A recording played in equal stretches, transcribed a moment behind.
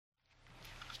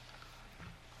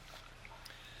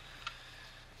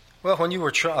Well, when you were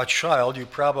a child, you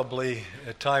probably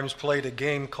at times played a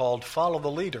game called Follow the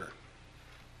Leader.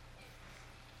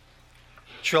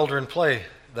 Children play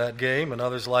that game, and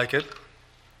others like it.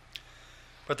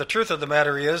 But the truth of the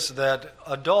matter is that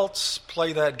adults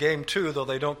play that game too, though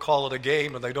they don't call it a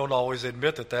game, and they don't always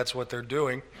admit that that's what they're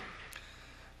doing.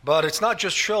 But it's not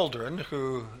just children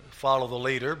who follow the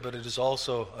leader, but it is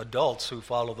also adults who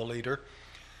follow the leader.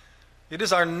 It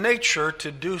is our nature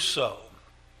to do so.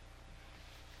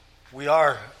 We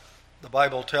are, the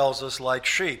Bible tells us, like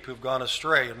sheep who've gone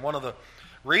astray. And one of the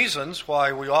reasons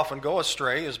why we often go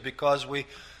astray is because we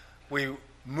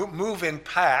move in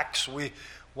packs. We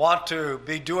want to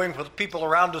be doing what the people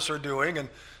around us are doing, and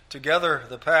together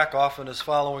the pack often is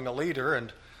following a leader,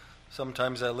 and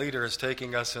sometimes that leader is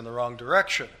taking us in the wrong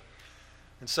direction.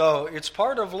 And so it's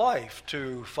part of life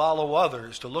to follow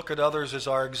others, to look at others as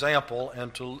our example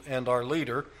and our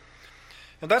leader.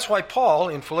 And that's why Paul,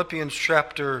 in Philippians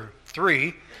chapter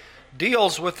 3,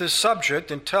 deals with this subject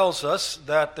and tells us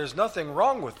that there's nothing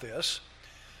wrong with this.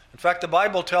 In fact, the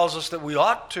Bible tells us that we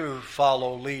ought to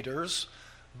follow leaders,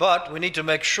 but we need to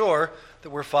make sure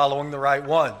that we're following the right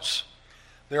ones.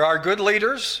 There are good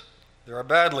leaders, there are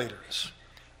bad leaders.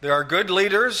 There are good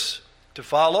leaders to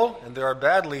follow, and there are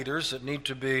bad leaders that need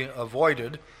to be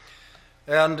avoided.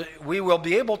 And we will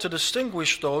be able to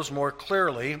distinguish those more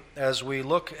clearly as we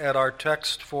look at our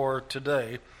text for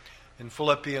today in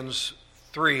Philippians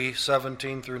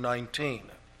 3:17 through 19.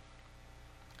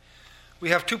 We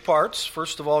have two parts.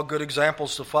 First of all, good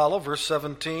examples to follow, verse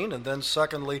 17, and then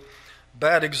secondly,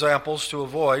 bad examples to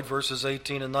avoid, verses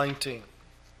 18 and 19.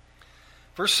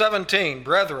 Verse 17,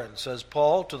 brethren, says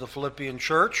Paul to the Philippian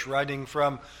church, writing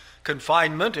from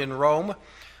confinement in Rome,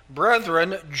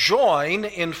 brethren, join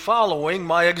in following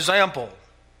my example.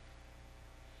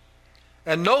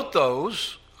 And note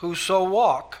those who so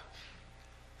walk,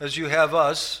 as you have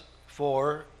us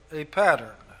for a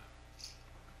pattern.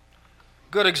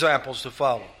 Good examples to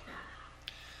follow.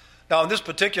 Now, in this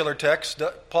particular text,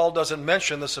 Paul doesn't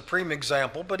mention the supreme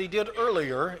example, but he did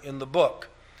earlier in the book.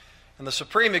 And the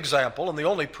supreme example, and the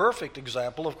only perfect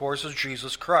example, of course, is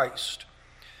Jesus Christ.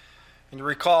 And you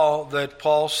recall that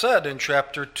Paul said in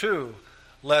chapter 2,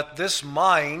 let this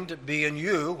mind be in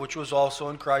you, which was also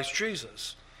in Christ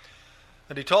Jesus.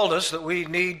 And he told us that we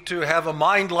need to have a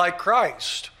mind like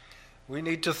Christ. We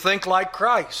need to think like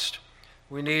Christ.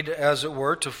 We need, as it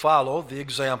were, to follow the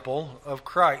example of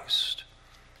Christ.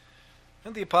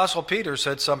 And the Apostle Peter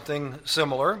said something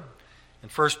similar in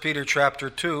 1 Peter chapter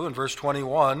 2 and verse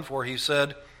 21, for he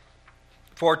said,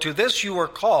 for to this you were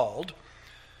called,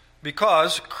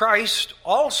 because Christ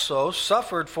also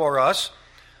suffered for us,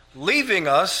 leaving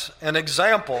us an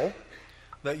example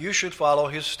that you should follow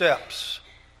his steps.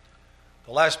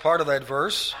 The last part of that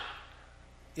verse,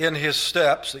 in his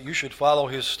steps, that you should follow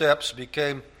his steps,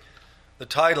 became the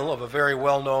title of a very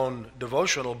well-known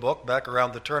devotional book back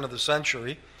around the turn of the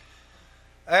century,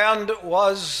 and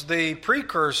was the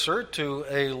precursor to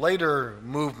a later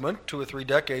movement 2 or 3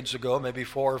 decades ago, maybe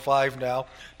 4 or 5 now.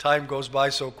 Time goes by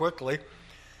so quickly.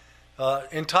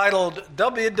 Entitled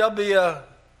WWJD,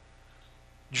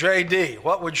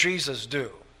 What Would Jesus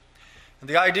Do? And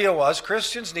the idea was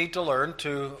Christians need to learn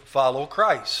to follow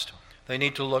Christ. They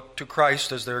need to look to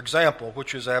Christ as their example,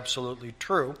 which is absolutely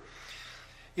true.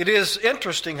 It is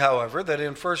interesting, however, that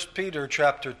in 1 Peter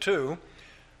chapter 2,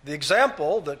 the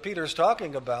example that Peter's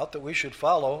talking about that we should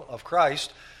follow of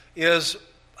Christ is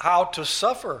how to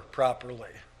suffer properly.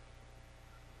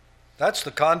 That's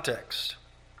the context.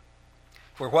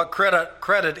 For what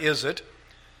credit is it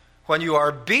when you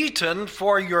are beaten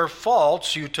for your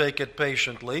faults, you take it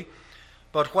patiently,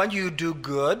 but when you do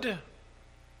good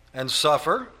and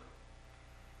suffer,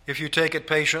 if you take it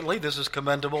patiently, this is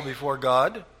commendable before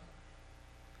God.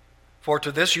 For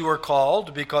to this you are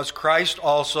called, because Christ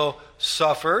also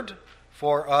suffered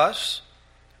for us,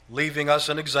 leaving us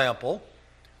an example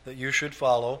that you should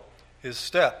follow his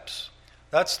steps.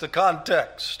 That's the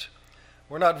context.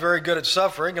 We're not very good at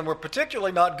suffering, and we're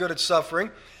particularly not good at suffering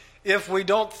if we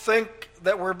don't think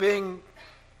that we're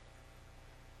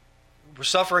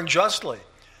suffering justly,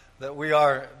 that we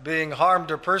are being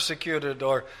harmed or persecuted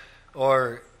or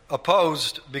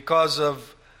opposed because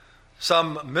of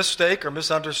some mistake or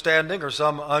misunderstanding or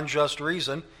some unjust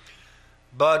reason.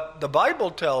 But the Bible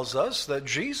tells us that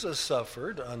Jesus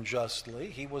suffered unjustly.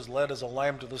 He was led as a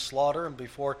lamb to the slaughter, and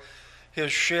before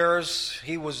his shearers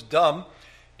he was dumb.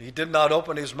 He did not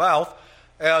open his mouth,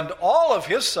 and all of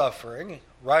his suffering,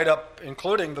 right up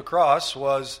including the cross,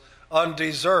 was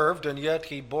undeserved, and yet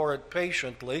he bore it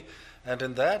patiently, and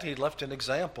in that he left an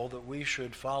example that we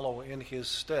should follow in his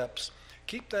steps.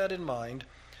 Keep that in mind.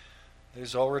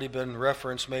 There's already been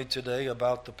reference made today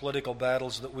about the political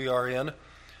battles that we are in,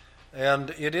 and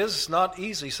it is not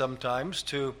easy sometimes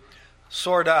to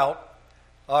sort out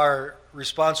our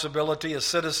responsibility as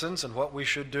citizens and what we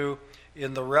should do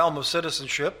in the realm of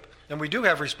citizenship. And we do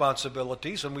have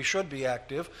responsibilities, and we should be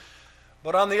active.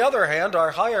 But on the other hand,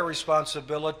 our higher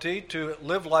responsibility to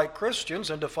live like Christians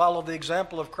and to follow the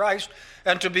example of Christ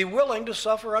and to be willing to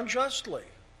suffer unjustly,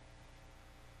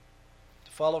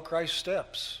 to follow Christ's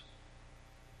steps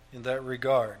in that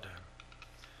regard.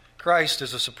 Christ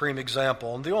is a supreme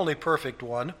example and the only perfect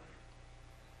one.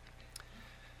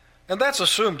 And that's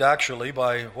assumed actually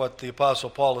by what the Apostle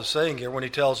Paul is saying here when he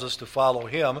tells us to follow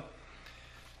him.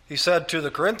 He said to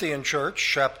the Corinthian church,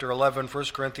 chapter 11, 1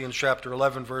 Corinthians chapter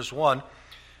 11, verse 1,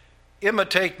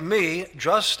 "Imitate me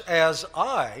just as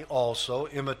I also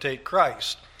imitate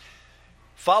Christ."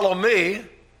 Follow me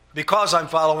because I'm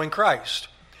following Christ.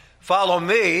 Follow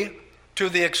me to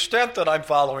the extent that I'm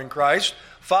following Christ.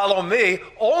 Follow me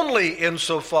only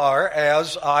insofar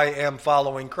as I am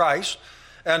following Christ.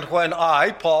 And when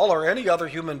I, Paul, or any other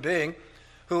human being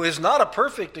who is not a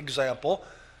perfect example,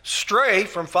 stray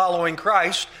from following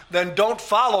Christ, then don't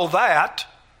follow that,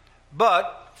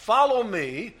 but follow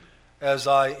me as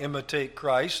I imitate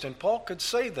Christ. And Paul could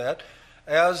say that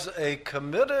as a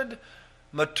committed,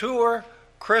 mature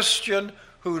Christian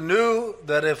who knew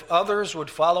that if others would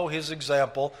follow his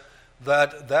example,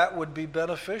 that would be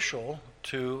beneficial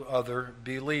to other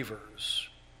believers.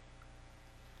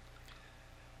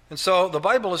 And so the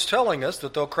Bible is telling us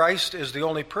that though Christ is the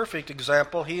only perfect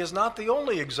example, he is not the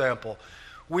only example.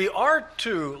 We are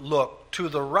to look to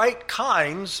the right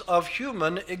kinds of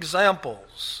human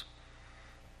examples.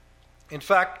 In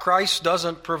fact, Christ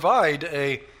doesn't provide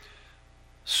a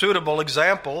suitable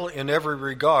example in every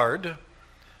regard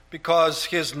because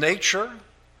his nature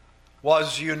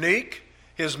was unique,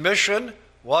 his mission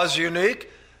was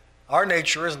unique. Our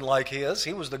nature isn't like his.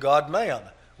 He was the God-man.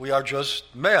 We are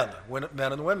just men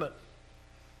and women.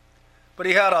 But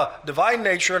he had a divine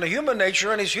nature and a human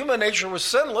nature, and his human nature was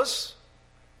sinless,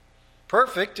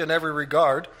 perfect in every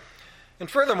regard.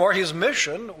 And furthermore, his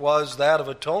mission was that of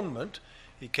atonement.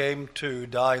 He came to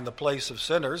die in the place of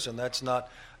sinners, and that's not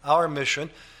our mission.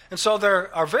 And so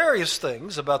there are various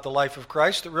things about the life of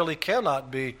Christ that really cannot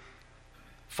be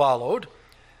followed.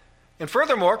 And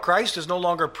furthermore, Christ is no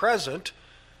longer present.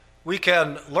 We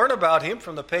can learn about him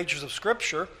from the pages of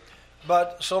Scripture,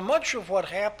 but so much of what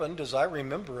happened, as I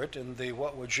remember it, in the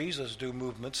What Would Jesus Do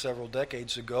movement several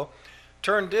decades ago,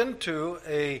 turned into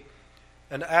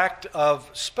an act of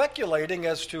speculating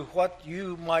as to what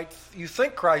you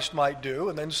think Christ might do,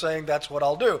 and then saying that's what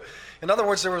I'll do. In other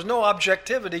words, there was no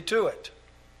objectivity to it.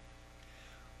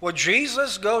 Would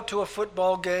Jesus go to a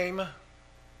football game? Now,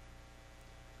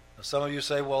 some of you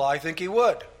say, well, I think he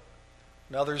would.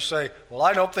 And others say, well,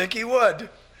 I don't think he would.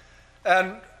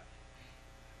 And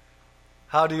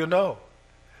how do you know?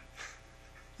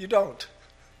 You don't.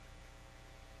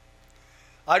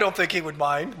 I don't think he would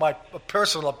mind. My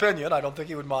personal opinion, I don't think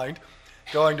he would mind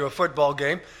going to a football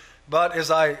game. But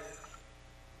as I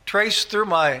trace through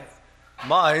my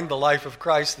mind the life of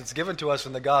Christ that's given to us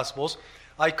in the Gospels,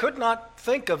 I could not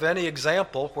think of any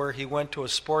example where he went to a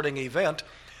sporting event.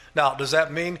 Now, does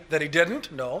that mean that he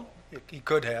didn't? No, he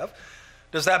could have.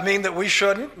 Does that mean that we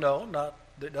shouldn't? No,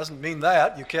 it doesn't mean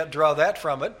that. You can't draw that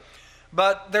from it.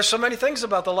 But there's so many things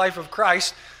about the life of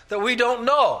Christ that we don't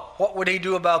know. What would he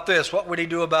do about this? What would he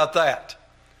do about that?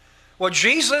 Would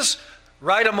Jesus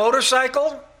ride a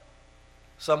motorcycle?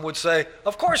 Some would say,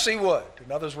 of course he would. And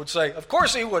others would say, of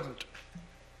course he wouldn't.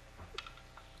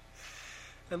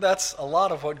 And that's a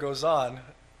lot of what goes on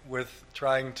with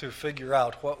trying to figure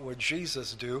out what would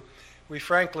Jesus do. We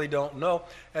frankly don't know.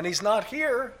 And he's not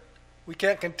here. We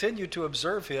can't continue to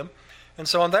observe him. And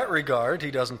so in that regard, he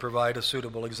doesn't provide a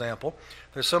suitable example.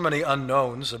 There's so many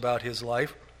unknowns about his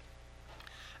life.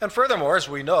 And furthermore, as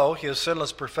we know, his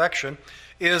sinless perfection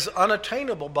is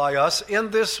unattainable by us in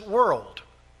this world.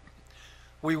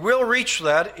 We will reach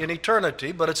that in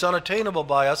eternity, but it's unattainable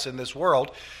by us in this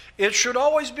world. It should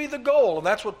always be the goal, and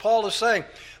that's what Paul is saying,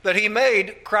 that he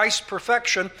made Christ's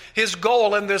perfection his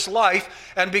goal in this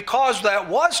life, and because that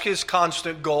was his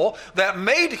constant goal, that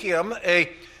made him a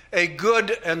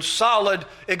good and solid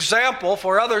example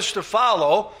for others to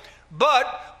follow.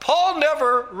 But Paul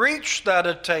never reached that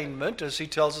attainment, as he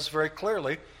tells us very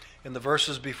clearly in the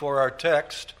verses before our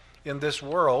text, in this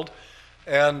world,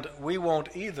 and we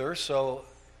won't either. So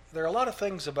there are a lot of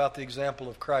things about the example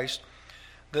of Christ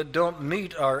that don't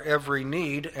meet our every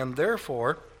need, and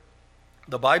therefore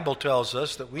the Bible tells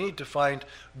us that we need to find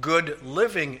good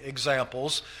living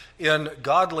examples in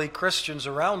godly Christians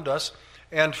around us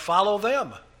and follow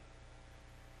them.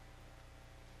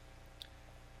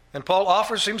 And Paul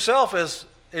offers himself as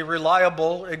a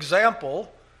reliable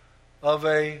example of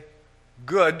a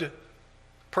good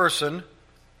person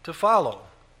to follow.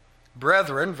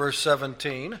 Brethren, verse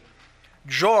 17,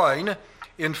 join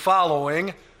in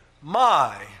following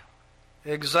my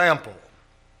example.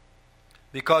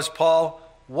 Because Paul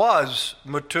was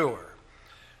mature,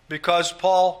 because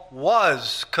Paul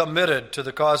was committed to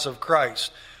the cause of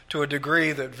Christ to a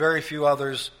degree that very few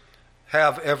others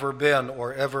have ever been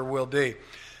or ever will be,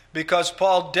 because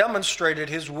Paul demonstrated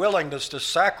his willingness to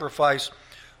sacrifice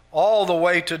all the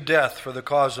way to death for the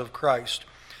cause of Christ,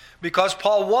 because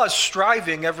Paul was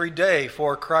striving every day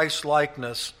for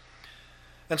Christ-likeness.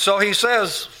 And so he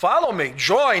says, follow me,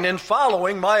 join in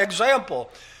following my example.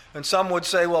 And some would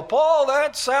say, well, Paul,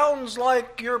 that sounds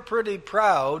like you're pretty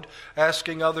proud,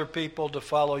 asking other people to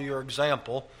follow your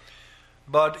example.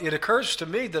 But it occurs to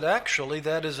me that actually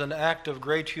that is an act of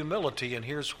great humility, and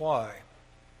here's why.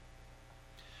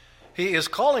 He is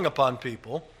calling upon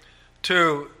people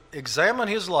to examine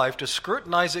his life, to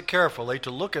scrutinize it carefully,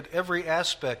 to look at every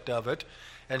aspect of it,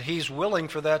 and he's willing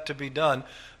for that to be done,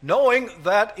 knowing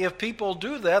that if people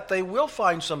do that, they will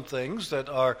find some things that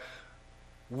are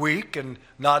weak and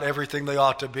not everything they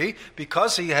ought to be,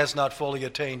 because he has not fully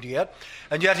attained yet.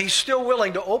 And yet he's still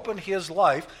willing to open his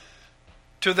life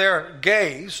to their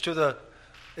gaze, to the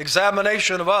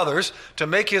examination of others, to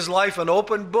make his life an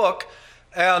open book,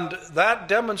 and that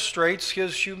demonstrates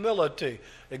his humility.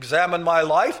 Examine my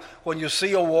life. When you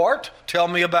see a wart, tell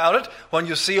me about it. When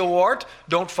you see a wart,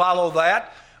 don't follow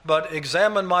that, but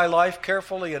examine my life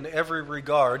carefully in every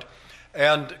regard,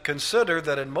 and consider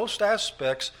that in most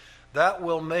aspects that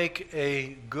will make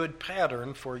a good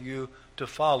pattern for you to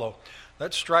follow.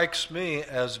 That strikes me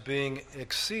as being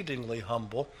exceedingly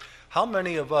humble. How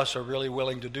many of us are really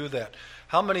willing to do that?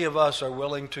 How many of us are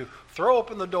willing to throw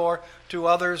open the door to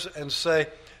others and say,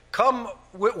 come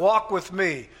walk with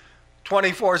me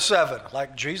 24/7,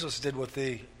 like Jesus did with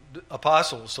the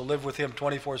apostles, to live with him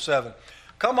 24/7.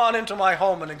 Come on into my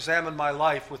home and examine my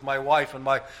life with my wife and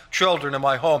my children in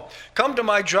my home. Come to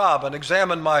my job and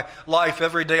examine my life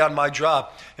every day on my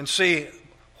job and see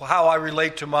how I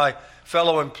relate to my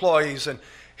fellow employees and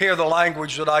hear the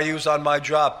language that I use on my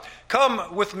job.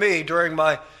 Come with me during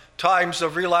my times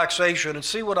of relaxation and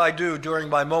see what I do during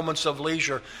my moments of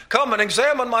leisure. Come and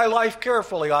examine my life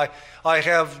carefully. I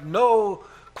have no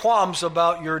qualms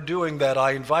about your doing that.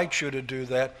 I invite you to do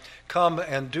that. Come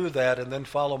and do that and then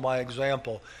follow my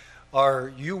example.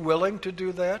 Are you willing to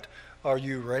do that? Are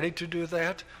you ready to do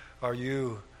that?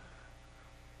 Would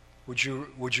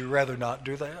you rather not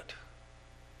do that?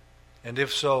 And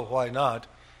if so, why not?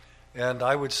 And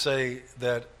I would say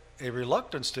that a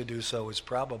reluctance to do so is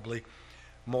probably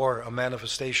more a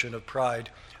manifestation of pride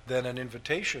than an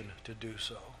invitation to do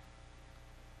so.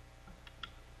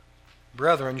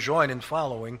 Brethren, join in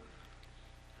following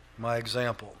my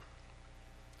example.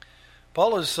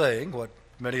 Paul is saying, what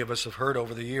many of us have heard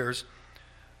over the years,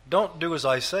 don't do as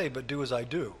I say, but do as I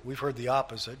do. We've heard the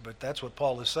opposite, but that's what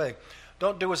Paul is saying.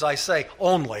 Don't do as I say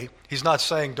only. He's not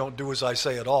saying don't do as I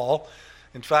say at all.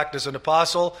 In fact, as an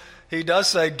apostle, he does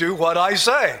say, do what I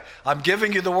say. I'm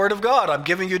giving you the word of God. I'm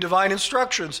giving you divine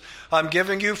instructions. I'm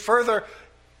giving you further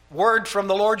word from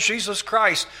the Lord Jesus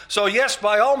Christ. So yes,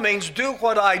 by all means, do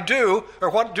what I do,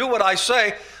 or do what I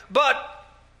say, but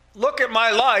look at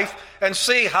my life and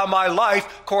see how my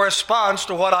life corresponds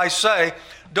to what I say.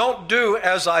 Don't do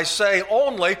as I say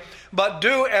only, but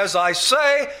do as I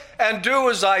say and do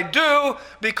as I do,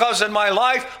 because in my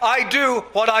life I do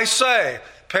what I say.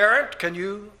 Parent, can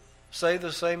you say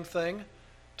the same thing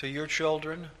to your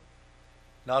children?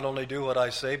 Not only do what I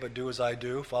say, but do as I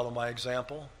do. Follow my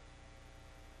example.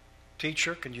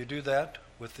 Teacher, can you do that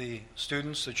with the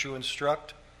students that you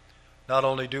instruct? Not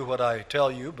only do what I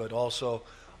tell you, but also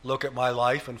look at my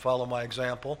life and follow my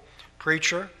example.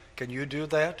 Preacher, can you do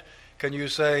that? Can you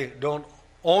say, don't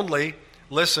only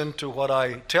listen to what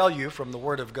I tell you from the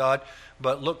Word of God,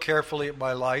 but look carefully at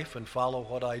my life and follow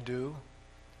what I do?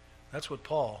 That's what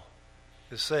Paul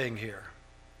is saying here.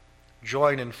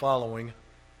 Join in following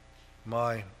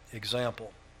my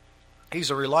example. He's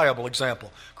a reliable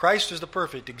example. Christ is the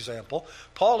perfect example.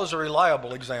 Paul is a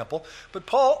reliable example. But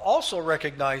Paul also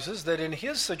recognizes that in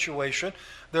his situation,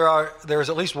 there is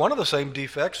at least one of the same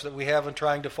defects that we have in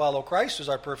trying to follow Christ as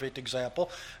our perfect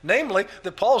example, namely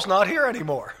that Paul's not here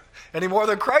anymore, any more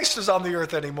than Christ is on the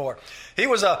earth anymore. He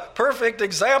was a perfect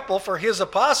example for his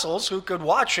apostles who could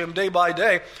watch him day by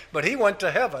day, but he went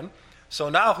to heaven. So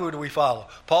now who do we follow?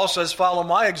 Paul says, follow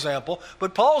my example,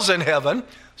 but Paul's in heaven.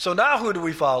 So now who do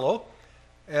we follow?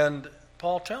 And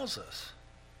Paul tells us,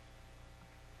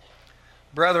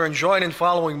 brethren, join in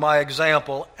following my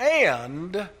example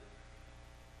and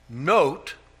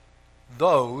note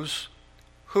those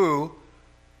who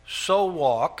so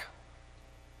walk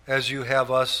as you have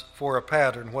us for a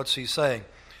pattern. What's he saying?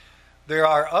 There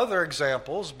are other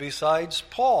examples besides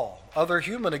Paul, other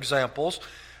human examples.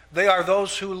 They are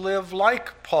those who live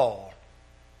like Paul.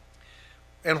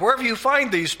 And wherever you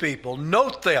find these people,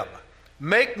 note them.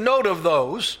 Make note of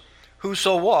those who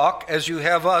so walk as you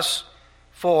have us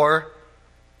for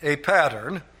a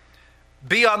pattern.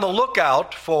 Be on the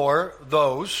lookout for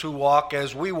those who walk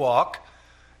as we walk,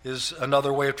 is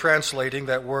another way of translating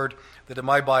that word that in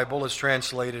my Bible is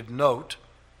translated note.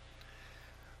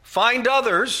 Find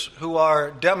others who are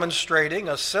demonstrating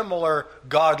a similar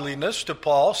godliness to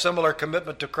Paul, similar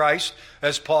commitment to Christ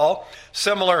as Paul,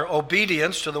 similar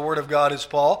obedience to the Word of God as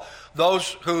Paul,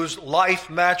 those whose life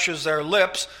matches their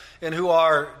lips and who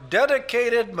are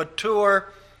dedicated,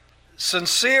 mature,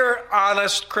 sincere,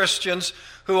 honest Christians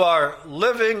who are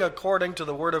living according to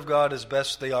the Word of God as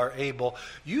best they are able.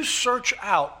 You search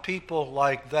out people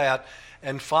like that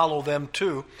and follow them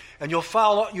too. And you'll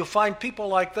find people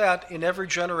like that in every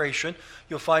generation.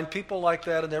 You'll find people like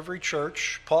that in every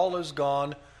church. Paul is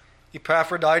gone.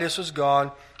 Epaphroditus is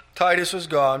gone. Titus is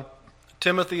gone.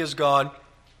 Timothy is gone.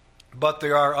 But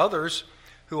there are others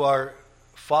who are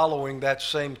following that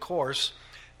same course,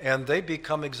 and they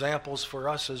become examples for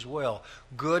us as well.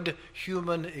 Good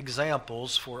human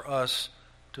examples for us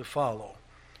to follow.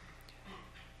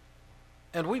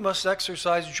 And we must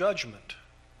exercise judgment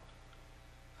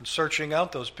in searching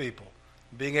out those people,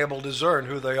 being able to discern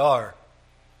who they are.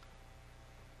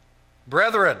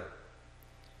 Brethren,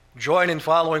 join in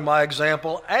following my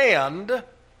example and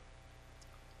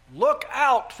look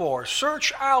out for,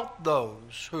 search out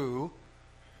those who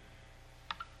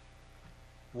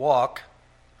walk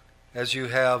as you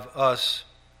have us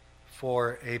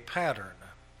for a pattern.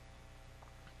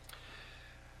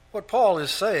 What Paul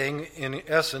is saying, in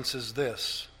essence, is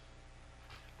this.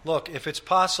 Look, if it's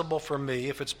possible for me,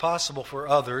 if it's possible for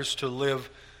others to live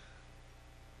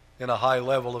in a high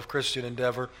level of Christian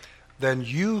endeavor, then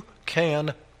you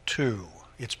can too.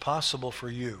 It's possible for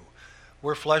you.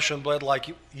 We're flesh and blood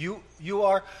like you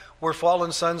are. We're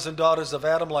fallen sons and daughters of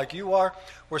Adam like you are.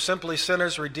 We're simply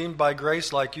sinners redeemed by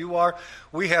grace like you are.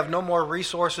 We have no more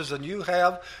resources than you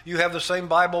have. You have the same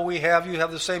Bible we have. You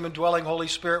have the same indwelling Holy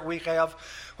Spirit we have.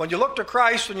 When you look to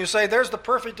Christ and you say, there's the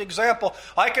perfect example,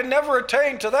 I can never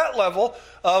attain to that level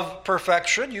of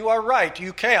perfection, you are right,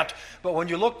 you can't. But when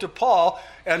you look to Paul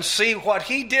and see what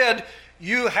he did,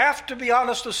 you have to be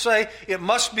honest to say it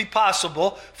must be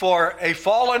possible for a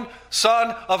fallen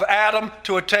son of Adam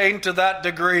to attain to that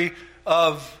degree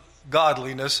of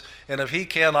godliness. And if he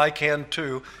can, I can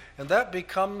too. And that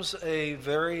becomes a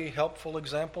very helpful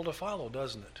example to follow,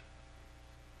 doesn't it?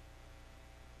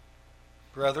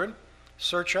 Brethren,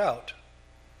 search out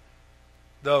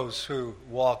those who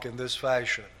walk in this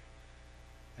fashion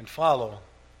and follow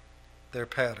their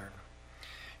pattern.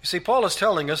 You see, Paul is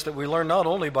telling us that we learn not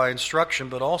only by instruction,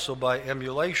 but also by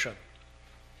emulation.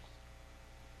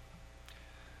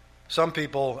 Some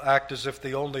people act as if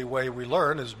the only way we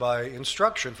learn is by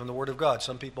instruction from the Word of God.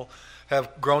 Some people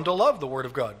have grown to love the Word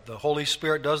of God. The Holy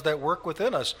Spirit does that work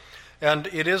within us. And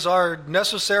it is our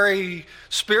necessary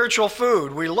spiritual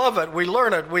food. We love it. We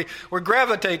learn it. We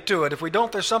gravitate to it. If we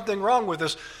don't, there's something wrong with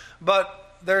us.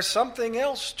 But there's something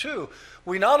else too.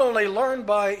 We not only learn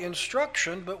by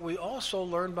instruction, but we also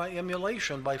learn by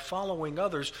emulation, by following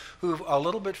others who are a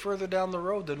little bit further down the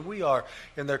road than we are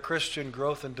in their Christian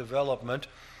growth and development.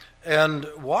 And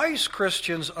wise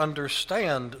Christians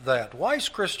understand that. Wise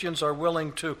Christians are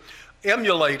willing to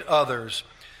emulate others.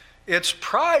 It's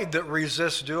pride that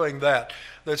resists doing that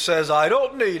says, I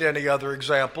don't need any other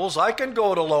examples. I can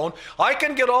go it alone. I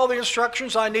can get all the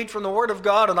instructions I need from the Word of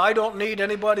God, and I don't need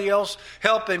anybody else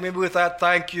helping me with that.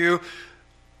 Thank you.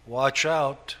 Watch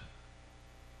out.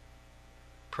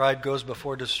 Pride goes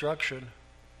before destruction,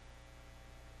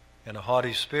 and a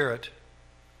haughty spirit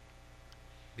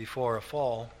before a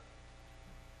fall.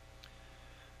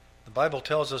 The Bible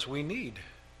tells us we need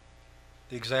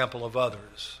the example of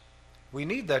others. We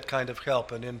need that kind of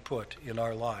help and input in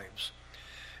our lives.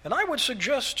 And I would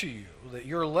suggest to you that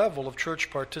your level of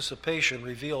church participation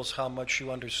reveals how much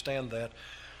you understand that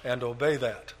and obey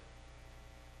that.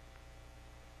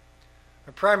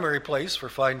 A primary place for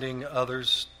finding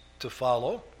others to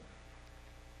follow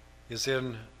is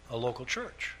in a local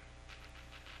church.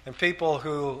 And people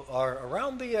who are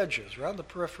around the edges, around the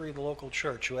periphery of the local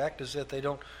church, who act as if they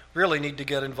don't really need to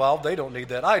get involved, they don't need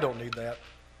that. I don't need that.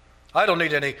 I don't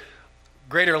need any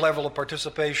greater level of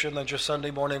participation than just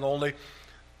Sunday morning only.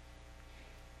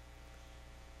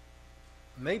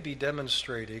 May be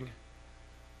demonstrating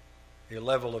a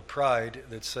level of pride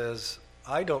that says,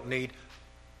 I don't need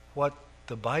what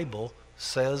the Bible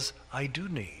says I do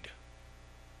need.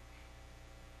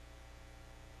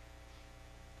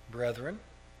 Brethren,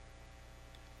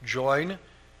 join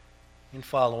in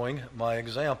following my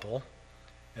example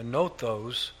and note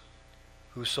those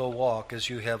who so walk as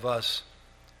you have us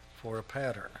for a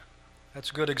pattern.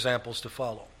 That's good examples to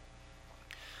follow.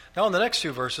 Now in the next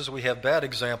few verses we have bad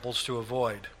examples to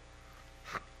avoid.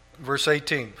 Verse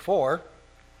 18, for,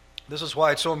 this is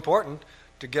why it's so important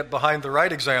to get behind the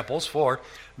right examples, for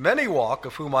many walk,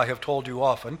 of whom I have told you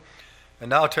often, and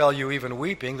now tell you even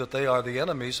weeping, that they are the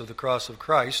enemies of the cross of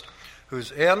Christ,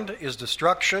 whose end is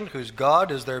destruction, whose God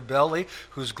is their belly,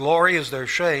 whose glory is their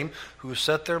shame, who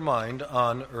set their mind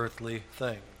on earthly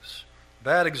things.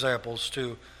 Bad examples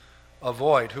to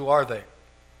avoid. Who are they?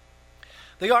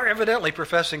 They are evidently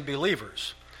professing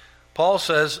believers. Paul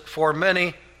says, for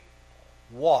many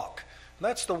walk. And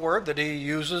that's the word that he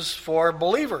uses for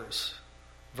believers.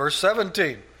 Verse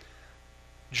 17,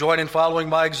 join in following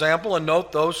my example and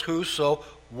note those who so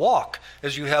walk,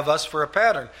 as you have us for a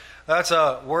pattern. That's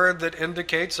a word that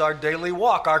indicates our daily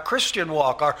walk, our Christian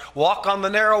walk, our walk on the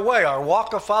narrow way, our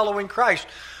walk of following Christ.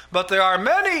 But there are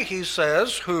many, he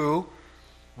says, who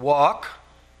walk,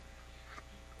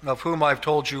 of whom I've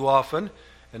told you often,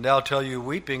 and now tell you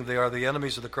weeping, they are the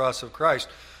enemies of the cross of Christ.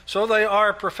 So they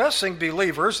are professing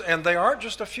believers, and they aren't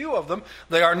just a few of them.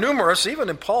 They are numerous, even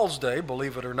in Paul's day,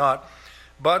 believe it or not.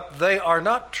 But they are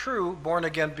not true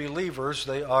born-again believers.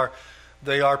 They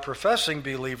are professing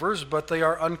believers, but they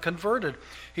are unconverted.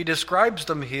 He describes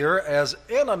them here as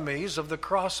enemies of the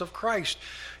cross of Christ.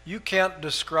 You can't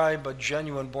describe a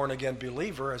genuine born-again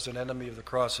believer as an enemy of the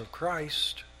cross of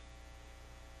Christ.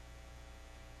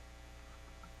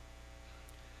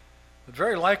 But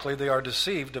very likely they are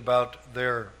deceived about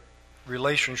their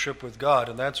relationship with God,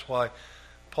 and that's why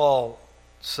Paul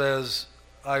says,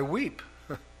 I weep.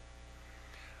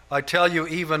 I tell you,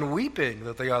 even weeping,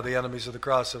 that they are the enemies of the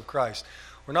cross of Christ.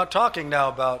 We're not talking now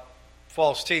about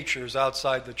false teachers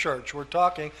outside the church. We're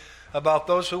talking about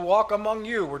those who walk among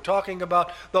you. We're talking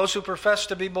about those who profess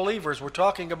to be believers. We're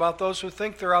talking about those who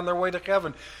think they're on their way to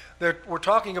heaven. We're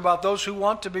talking about those who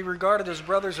want to be regarded as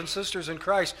brothers and sisters in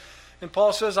Christ. And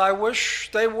Paul says, I wish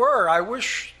they were. I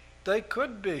wish they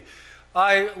could be.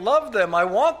 I love them. I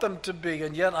want them to be.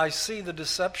 And yet I see the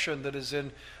deception that is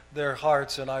in their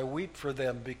hearts, and I weep for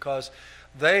them because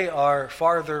they are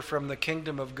farther from the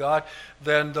kingdom of God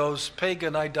than those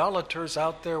pagan idolaters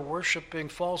out there worshiping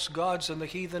false gods in the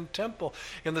heathen temple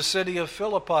in the city of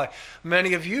Philippi.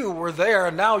 Many of you were there,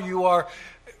 and now you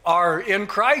are in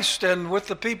Christ and with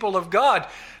the people of God.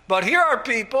 But here are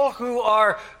people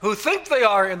who think they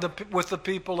are with the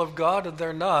people of God, and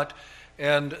they're not.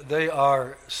 And they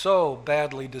are so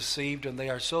badly deceived, and they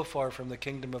are so far from the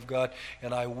kingdom of God,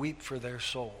 and I weep for their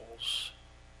souls.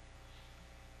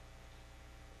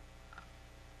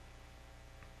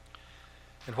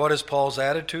 And what is Paul's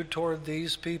attitude toward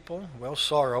these people? Well,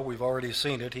 sorrow, we've already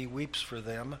seen it. He weeps for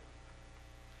them.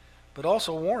 But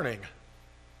also warning.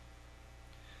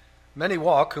 Many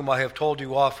walk, whom I have told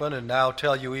you often, and now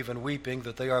tell you even weeping,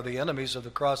 that they are the enemies of the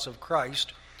cross of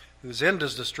Christ, whose end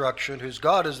is destruction, whose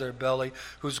God is their belly,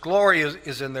 whose glory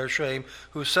is in their shame,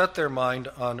 who set their mind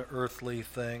on earthly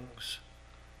things.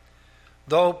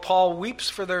 Though Paul weeps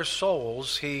for their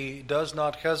souls, he does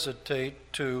not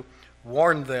hesitate to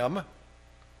warn them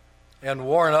and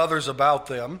warn others about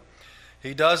them.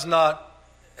 He does not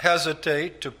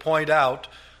hesitate to point out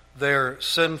their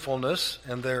sinfulness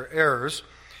and their errors,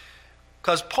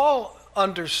 because Paul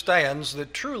understands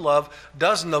that true love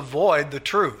doesn't avoid the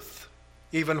truth,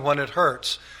 even when it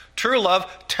hurts. True love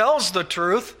tells the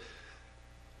truth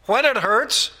when it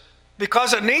hurts,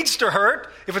 because it needs to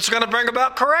hurt if it's going to bring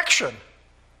about correction.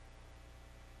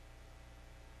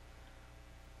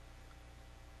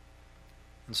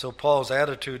 And so Paul's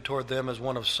attitude toward them is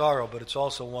one of sorrow, but it's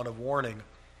also one of warning.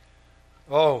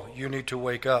 Oh, you need to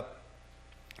wake up.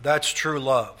 That's true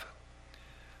love.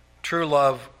 True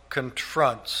love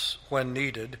confronts when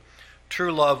needed.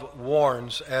 True love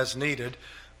warns as needed.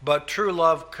 But true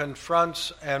love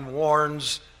confronts and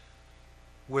warns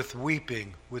with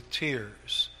weeping, with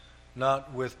tears,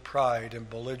 not with pride and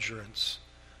belligerence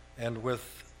and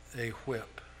with a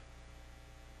whip.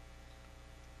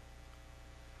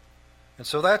 And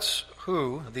so that's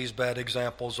who these bad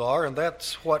examples are, and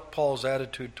that's what Paul's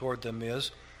attitude toward them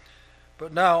is.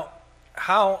 But now,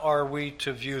 how are we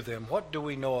to view them? What do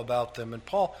we know about them? And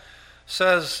Paul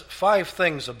says 5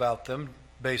 things about them,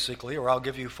 basically, or I'll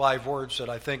give you 5 words that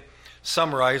I think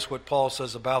summarize what Paul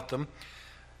says about them.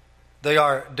 They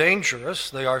are dangerous,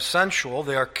 they are sensual,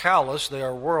 they are callous, they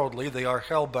are worldly, they are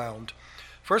hell-bound.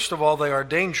 First of all, they are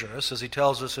dangerous, as he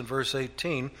tells us in verse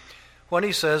 18, when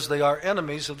he says they are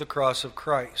enemies of the cross of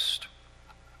Christ.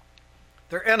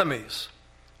 They're enemies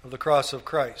of the cross of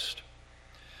Christ.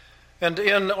 And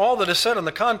in all that is said in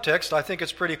the context, I think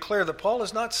it's pretty clear that Paul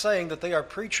is not saying that they are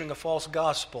preaching a false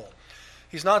gospel.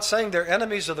 He's not saying they're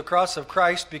enemies of the cross of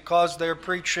Christ because they're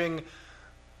preaching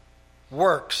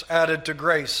works added to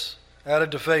grace,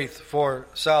 added to faith for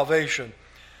salvation.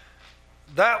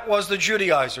 That was the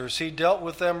Judaizers. He dealt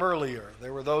with them earlier.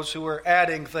 There were those who were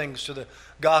adding things to the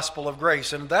gospel of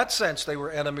grace. In that sense, they were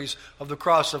enemies of the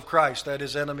cross of Christ, that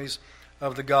is, enemies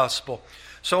of the gospel.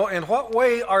 So in what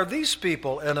way are these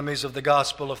people enemies of the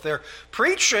gospel? If they're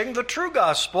preaching the true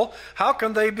gospel, how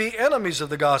can they be enemies of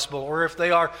the gospel? Or if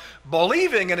they are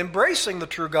believing and embracing the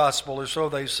true gospel, or so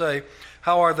they say,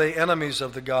 how are they enemies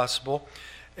of the gospel?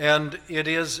 And it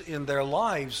is in their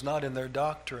lives, not in their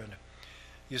doctrine.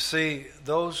 You see,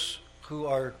 those who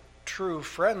are true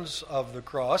friends of the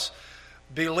cross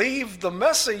believe the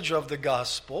message of the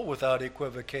gospel without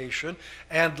equivocation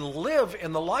and live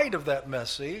in the light of that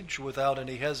message without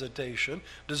any hesitation,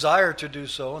 desire to do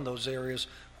so in those areas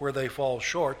where they fall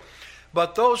short.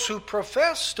 But those who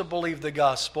profess to believe the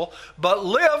gospel but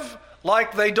live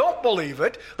like they don't believe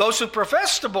it, those who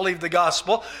profess to believe the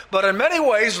gospel but in many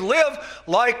ways live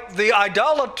like the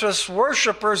idolatrous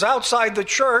worshipers outside the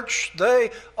church, they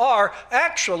are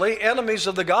actually enemies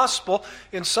of the gospel.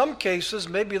 In some cases,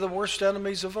 maybe the worst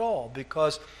enemies of all,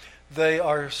 because they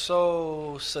are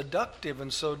so seductive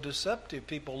and so deceptive.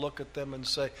 People look at them and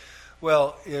say,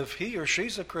 well, if he or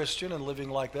she's a Christian and living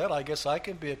like that, I guess I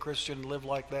can be a Christian and live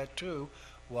like that too.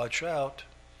 Watch out.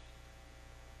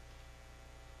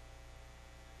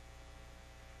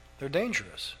 They're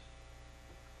dangerous.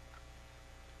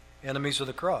 Enemies of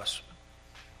the cross.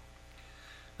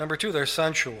 Number two, they're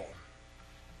sensual.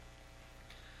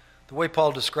 The way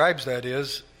Paul describes that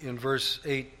is in verse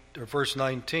 8 or verse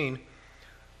 19,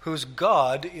 whose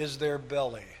God is their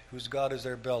belly. Whose God is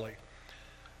their belly.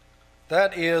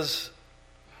 That is,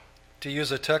 to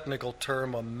use a technical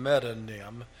term, a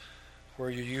metonym,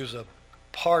 where you use a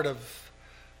part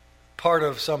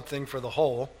of something for the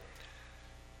whole.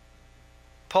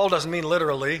 Paul doesn't mean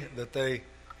literally that they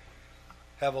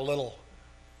have a little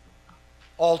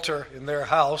altar in their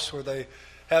house where they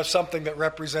have something that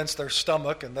represents their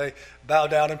stomach and they bow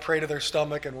down and pray to their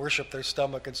stomach and worship their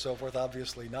stomach and so forth.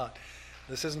 Obviously not.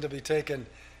 This isn't to be taken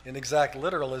in exact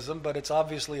literalism, but it's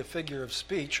obviously a figure of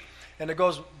speech, and it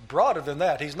goes broader than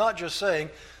that. He's not just saying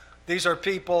these are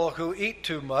people who eat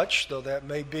too much, though that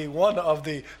may be one of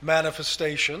the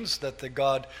manifestations that their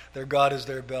God is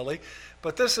their belly.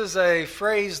 But this is a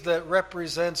phrase that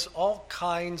represents all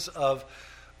kinds of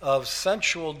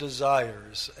sensual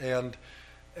desires and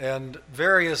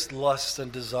various lusts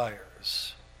and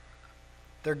desires.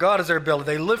 Their God is their belly.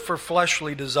 They live for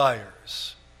fleshly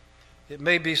desires. It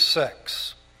may be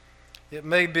sex. It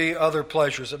may be other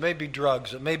pleasures. It may be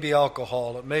drugs. It may be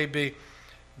alcohol. It may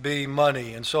be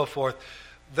money and so forth.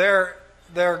 Their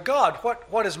God,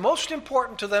 what is most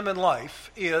important to them in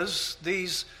life is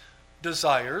these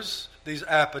desires, these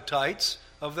appetites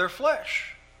of their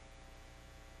flesh.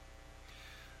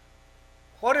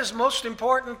 What is most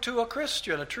important to a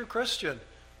Christian, a true Christian?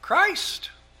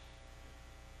 Christ.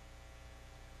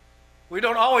 We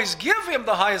don't always give him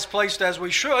the highest place as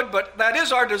we should, but that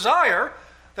is our desire.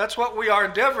 That's what we are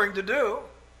endeavoring to do.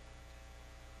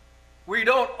 We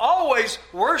don't always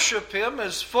worship him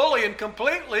as fully and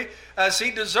completely as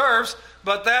he deserves,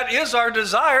 but that is our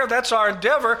desire. That's our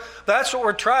endeavor. That's what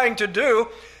we're trying to do.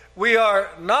 We are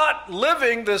not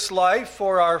living this life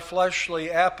for our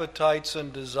fleshly appetites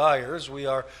and desires. We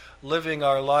are living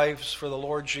our lives for the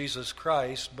Lord Jesus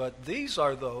Christ. But these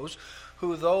are those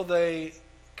who, though they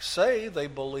say they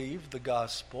believe the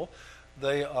gospel,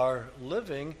 they are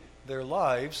living their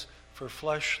lives for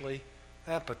fleshly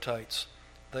appetites.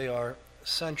 They are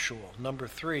sensual. Number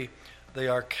three, they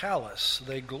are callous.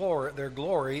 Their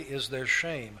glory is their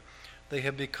shame. They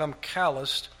have become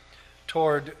calloused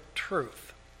toward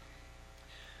truth.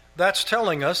 That's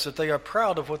telling us that they are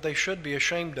proud of what they should be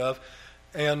ashamed of,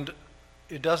 and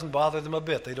it doesn't bother them a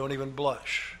bit. They don't even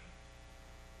blush.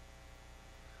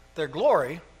 Their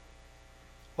glory,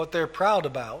 what they're proud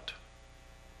about,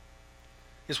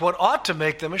 is what ought to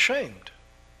make them ashamed,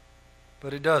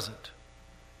 but it doesn't.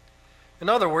 In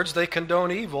other words, they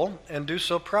condone evil and do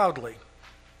so proudly.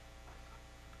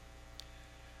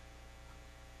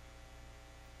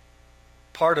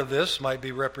 Part of this might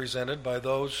be represented by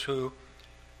those who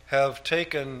have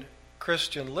taken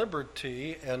Christian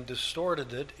liberty and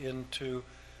distorted it into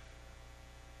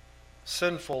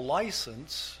sinful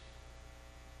license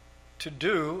to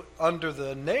do, under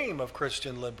the name of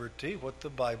Christian liberty, what the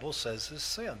Bible says is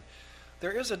sin.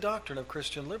 There is a doctrine of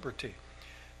Christian liberty,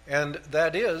 and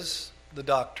that is the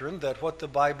doctrine that what the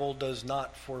Bible does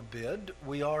not forbid,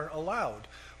 we are allowed.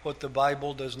 What the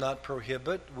Bible does not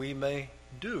prohibit, we may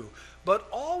do, but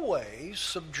always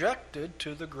subjected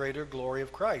to the greater glory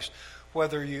of Christ.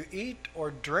 Whether you eat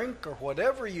or drink or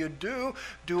whatever you do,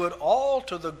 do it all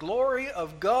to the glory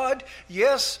of God.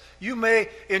 Yes, you may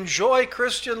enjoy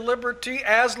Christian liberty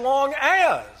as long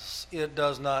as it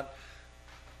does not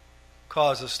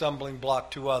cause a stumbling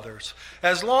block to others,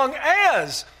 as long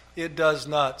as it does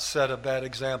not set a bad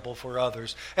example for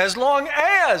others, as long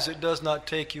as it does not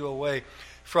take you away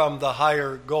from the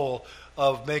higher goal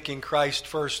of making Christ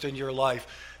first in your life.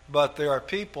 But there are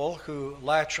people who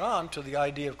latch on to the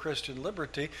idea of Christian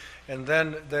liberty, and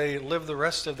then they live the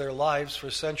rest of their lives for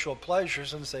sensual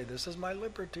pleasures and say, this is my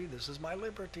liberty, this is my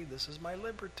liberty, this is my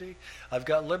liberty. I've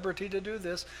got liberty to do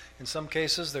this. In some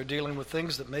cases, they're dealing with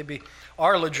things that maybe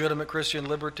are legitimate Christian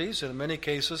liberties, and in many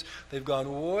cases, they've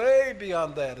gone way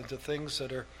beyond that into things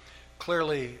that are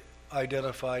clearly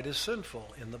identified as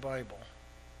sinful in the Bible.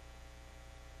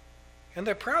 And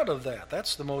they're proud of that.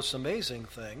 That's the most amazing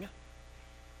thing.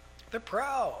 They're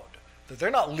proud that they're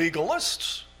not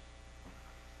legalists.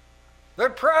 They're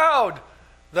proud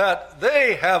that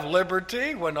they have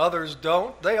liberty when others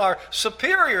don't. They are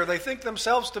superior. They think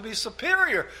themselves to be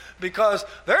superior because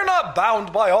they're not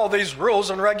bound by all these rules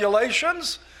and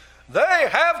regulations. They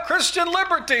have Christian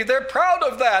liberty. They're proud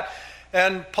of that.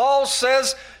 And Paul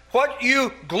says, what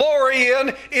you glory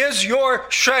in is your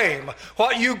shame.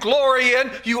 What you glory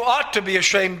in, you ought to be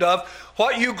ashamed of.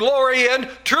 What you glory in,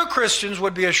 true Christians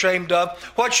would be ashamed of.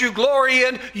 What you glory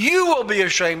in, you will be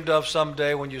ashamed of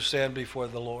someday when you stand before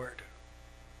the Lord.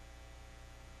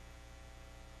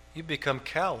 You become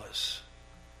callous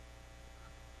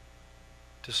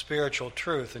to spiritual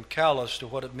truth and callous to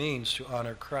what it means to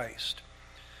honor Christ.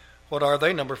 What are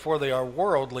they? Number 4, they are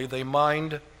worldly. Their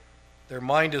mind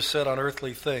is set on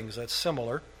earthly things. That's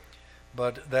similar,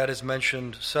 but that is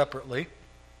mentioned separately.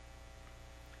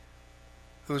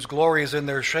 Whose glory is in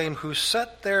their shame, who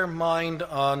set their mind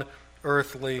on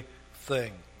earthly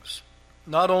things.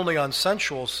 Not only on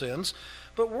sensual sins,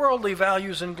 but worldly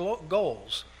values and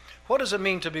goals. What does it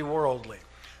mean to be worldly?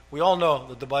 We all know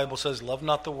that the Bible says, love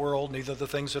not the world, neither the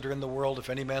things that are in the world. If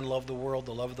any man love the world,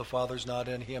 the love of the Father is not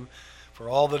in him. For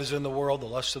all that is in the world, the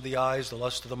lust of the eyes, the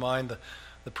lust of the mind,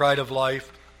 the pride of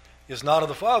life, is not of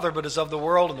the Father, but is of the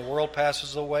world, and the world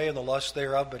passes away, and the lust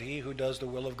thereof, but he who does the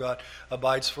will of God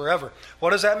abides forever. What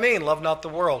does that mean, love not the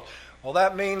world? Well,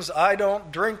 that means I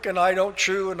don't drink, and I don't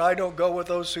chew, and I don't go with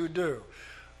those who do.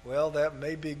 Well, that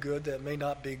may be good, that may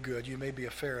not be good. You may be a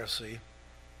Pharisee.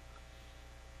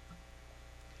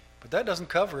 But that doesn't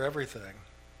cover everything.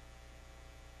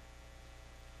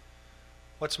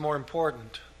 What's more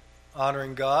important,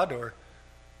 honoring God or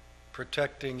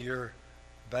protecting your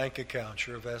bank accounts,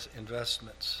 your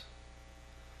investments?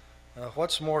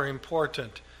 What's more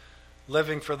important,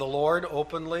 living for the Lord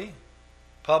openly,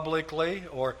 publicly,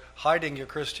 or hiding your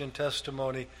Christian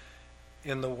testimony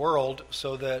in the world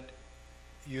so that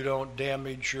you don't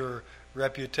damage your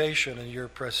reputation and your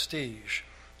prestige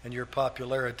and your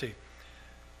popularity?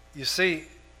 You see,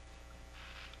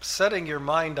 setting your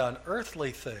mind on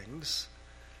earthly things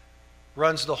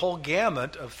runs the whole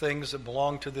gamut of things that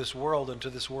belong to this world and to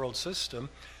this world system,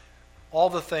 all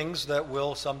the things that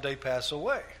will someday pass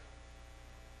away,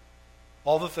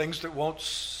 all the things that won't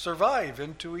survive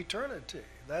into eternity.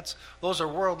 Those are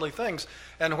worldly things.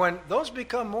 And when those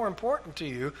become more important to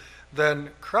you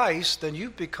than Christ, then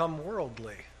you've become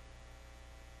worldly.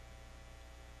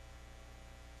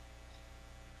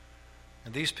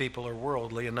 And these people are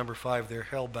worldly. And number 5, they're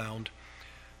hell-bound.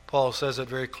 Paul says it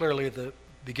very clearly at the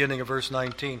beginning of verse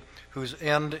 19, whose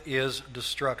end is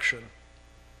destruction.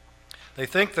 They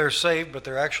think they're saved, but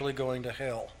they're actually going to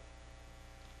hell.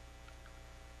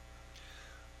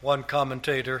 One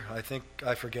commentator,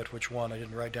 I forget which one, I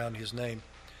didn't write down his name,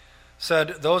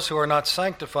 said, those who are not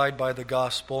sanctified by the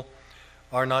gospel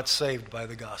are not saved by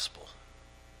the gospel.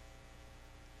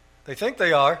 They think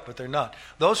they are, but they're not.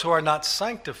 Those who are not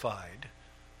sanctified,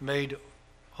 made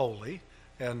holy,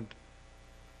 and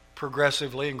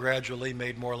progressively and gradually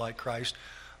made more like Christ,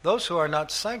 those who are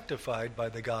not sanctified by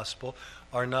the gospel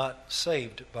are not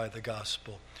saved by the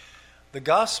gospel. The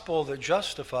gospel that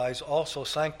justifies also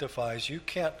sanctifies. You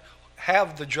can't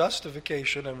have the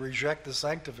justification and reject the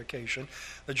sanctification.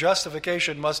 The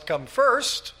justification must come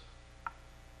first.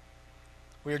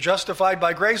 We are justified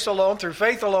by grace alone, through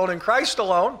faith alone, in Christ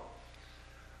alone.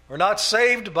 We're not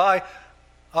saved by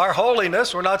our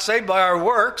holiness. We're not saved by our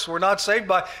works. We're not saved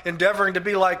by endeavoring to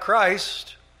be like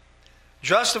Christ.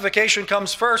 Justification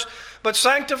comes first, but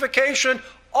sanctification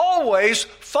always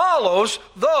follows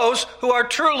those who are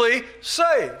truly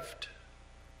saved.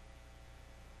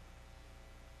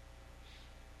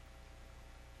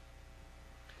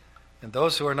 And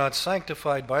those who are not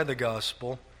sanctified by the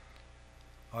gospel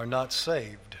are not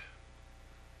saved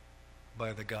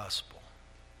by the gospel.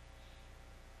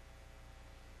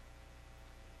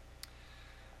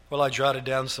 Well, I jotted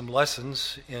down some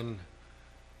lessons in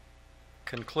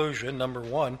conclusion. Number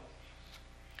one,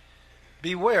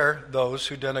 beware those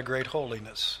who denigrate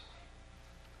holiness.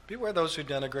 Beware those who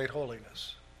denigrate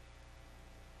holiness.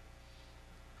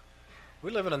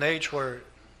 We live in an age where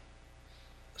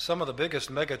some of the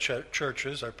biggest mega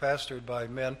churches are pastored by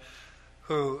men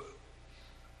who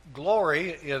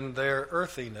glory in their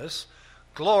earthiness,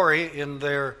 glory in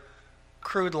their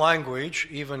crude language,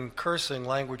 even cursing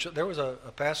language. There was a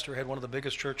pastor who had one of the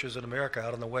biggest churches in America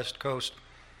out on the West Coast,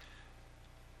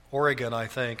 Oregon, I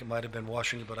think. It might have been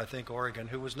Washington, but I think Oregon,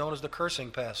 who was known as the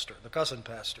cussing pastor.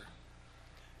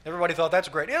 Everybody thought, that's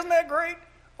great. Isn't that great?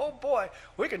 Oh boy,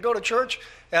 we could go to church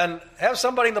and have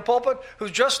somebody in the pulpit who's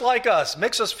just like us,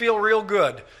 makes us feel real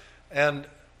good. And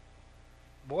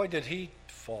boy, did he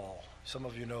fall. Some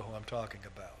of you know who I'm talking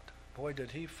about. Boy,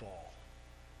 did he fall.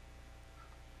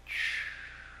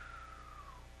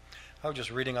 I was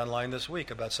just reading online this week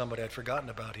about somebody, I'd forgotten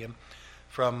about him,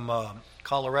 from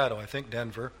Colorado, I think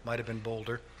Denver, might have been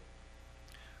Boulder,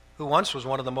 who once was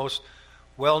one of the most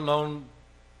well-known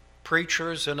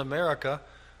preachers in America,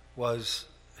 was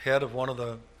head of one of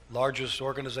the largest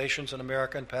organizations in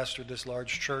America and pastored this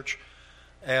large church.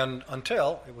 And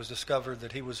until it was discovered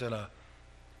that he was in a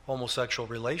homosexual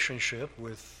relationship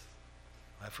with,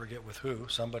 I forget with who,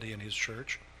 somebody in his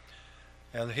church.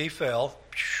 And he fell,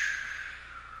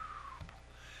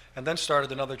 and then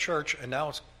started another church, and now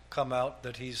it's come out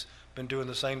that he's been doing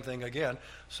the same thing again.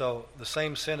 So the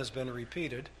same sin has been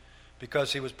repeated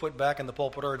because he was put back in the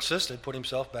pulpit, or insisted, put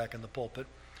himself back in the pulpit,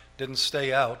 didn't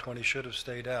stay out when he should have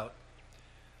stayed out.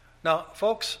 Now,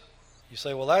 folks, you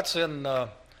say, well, that's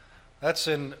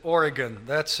in Oregon,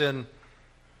 that's in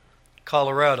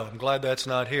Colorado. I'm glad that's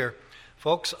not here.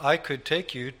 Folks, I could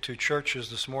take you to churches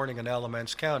this morning in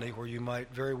Alamance County where you might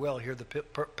very well hear the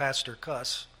pastor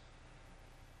cuss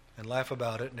and laugh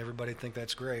about it, and everybody think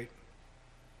that's great.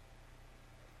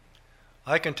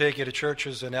 I can take you to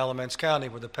churches in Alamance County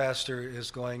where the pastor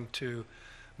is going to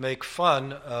make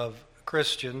fun of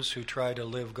Christians who try to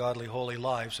live godly, holy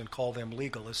lives and call them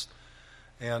legalists,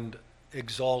 and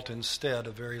exalt instead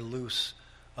a very loose,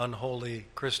 unholy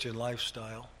Christian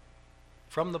lifestyle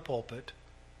from the pulpit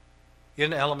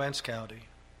in Alamance County.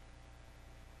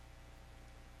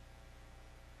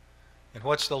 And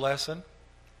what's the lesson?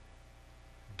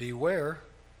 Beware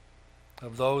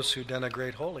of those who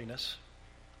denigrate holiness.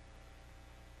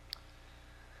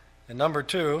 And number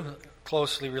two,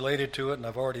 closely related to it, and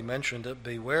I've already mentioned it,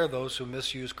 beware those who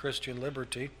misuse Christian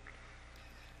liberty.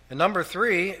 And number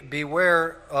three,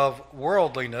 beware of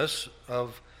worldliness,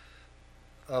 of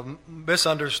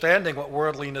misunderstanding what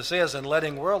worldliness is and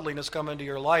letting worldliness come into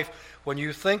your life when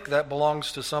you think that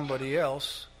belongs to somebody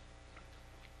else.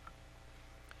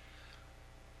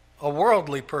 A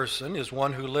worldly person is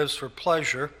one who lives for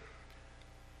pleasure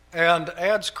and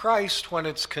adds Christ when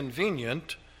it's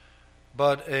convenient,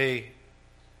 but a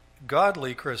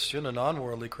godly Christian, a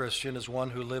non-worldly Christian, is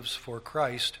one who lives for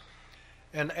Christ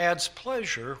and adds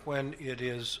pleasure when it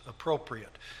is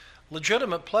appropriate.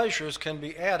 Legitimate pleasures can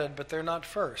be added, but they're not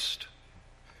first.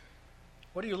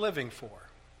 What are you living for?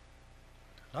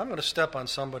 I'm going to step on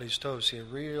somebody's toes here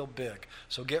real big,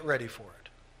 so get ready for it.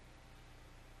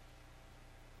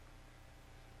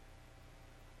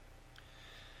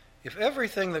 If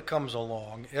everything that comes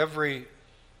along, every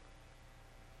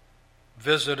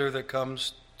visitor that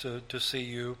comes to see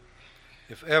you,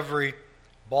 if every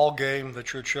ball game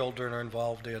that your children are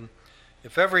involved in,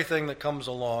 if everything that comes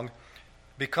along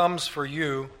becomes for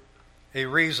you a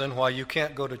reason why you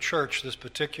can't go to church this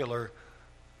particular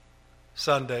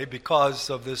Sunday because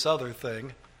of this other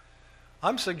thing,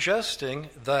 I'm suggesting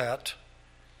that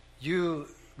you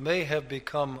may have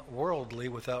become worldly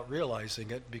without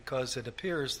realizing it, because it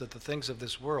appears that the things of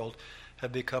this world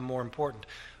have become more important.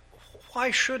 Why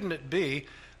shouldn't it be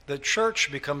that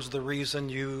church becomes the reason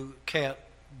you can't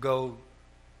go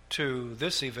to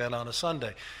this event on a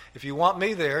Sunday? If you want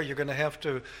me there, you're going to have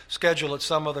to schedule it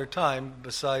some other time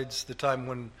besides the time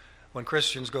when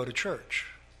Christians go to church.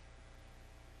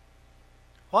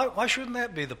 Why shouldn't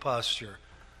that be the posture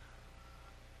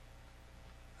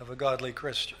of a godly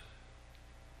Christian?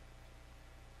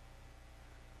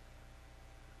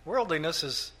 Worldliness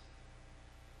is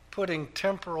putting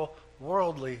temporal,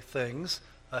 worldly things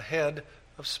ahead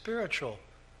of spiritual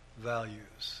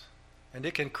values. And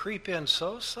it can creep in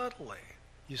so subtly.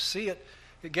 You see it.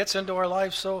 It gets into our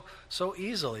lives so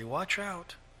easily. Watch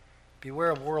out.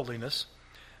 Beware of worldliness.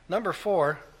 Number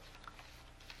 4,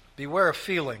 beware of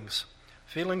feelings.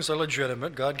 Feelings are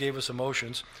legitimate. God gave us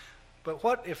emotions. But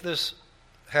what if this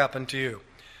happened to you?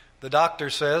 The doctor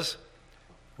says,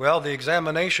 well, the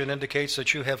examination indicates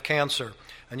that you have cancer.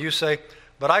 And you say,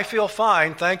 but I feel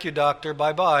fine. Thank you, doctor.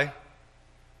 Bye-bye.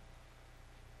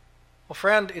 Well,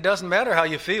 friend, it doesn't matter how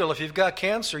you feel. If you've got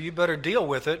cancer, you better deal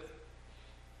with it.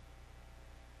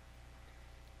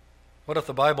 What if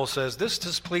the Bible says, this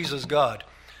displeases God?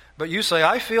 But you say,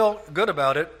 I feel good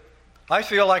about it. I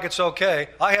feel like it's okay.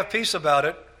 I have peace about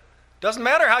it. Doesn't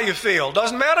matter how you feel.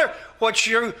 Doesn't matter what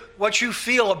you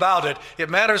feel about it.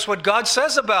 It matters what God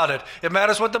says about it. It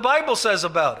matters what the Bible says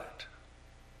about it.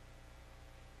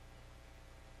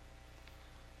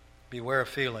 Beware of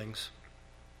feelings.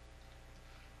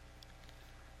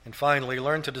 And finally,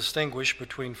 learn to distinguish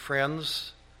between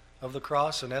friends of the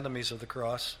cross and enemies of the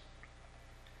cross.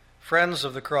 Friends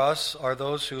of the cross are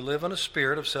those who live in a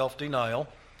spirit of self-denial.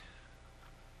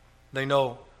 They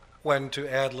know when to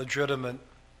add legitimate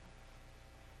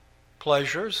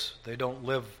pleasures. They don't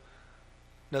live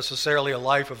necessarily a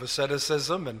life of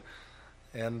asceticism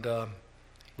and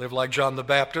live like John the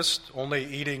Baptist, only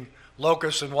eating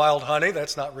locusts and wild honey.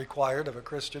 That's not required of a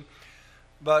Christian.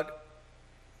 But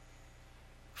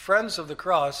friends of the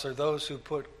cross are those who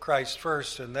put Christ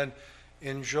first and then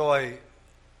enjoy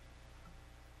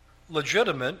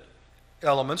legitimate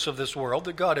elements of this world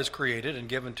that God has created and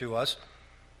given to us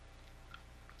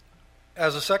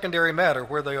as a secondary matter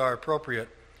where they are appropriate.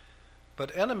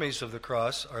 But enemies of the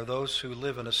cross are those who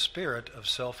live in a spirit of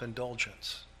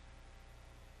self-indulgence.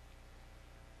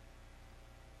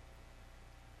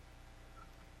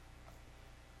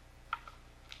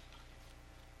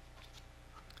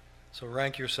 So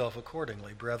rank yourself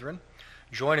accordingly, brethren.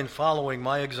 Join in following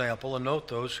my example and note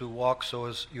those who walk so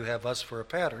as you have us for a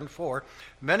pattern. For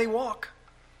many walk,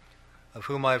 of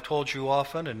whom I have told you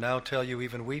often and now tell you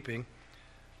even weeping,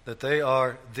 that they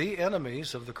are the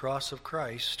enemies of the cross of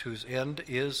Christ, whose end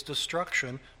is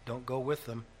destruction. Don't go with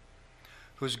them.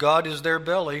 Whose God is their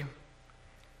belly,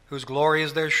 whose glory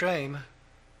is their shame,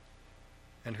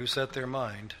 and who set their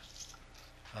mind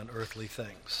on earthly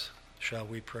things. Shall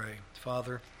we pray?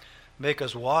 Father, make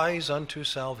us wise unto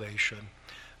salvation.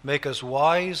 Make us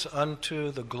wise unto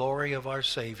the glory of our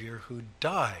Savior who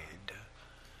died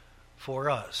for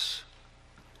us.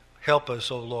 Help us,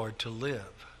 O Lord, to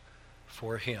live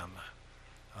for him.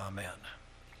 Amen.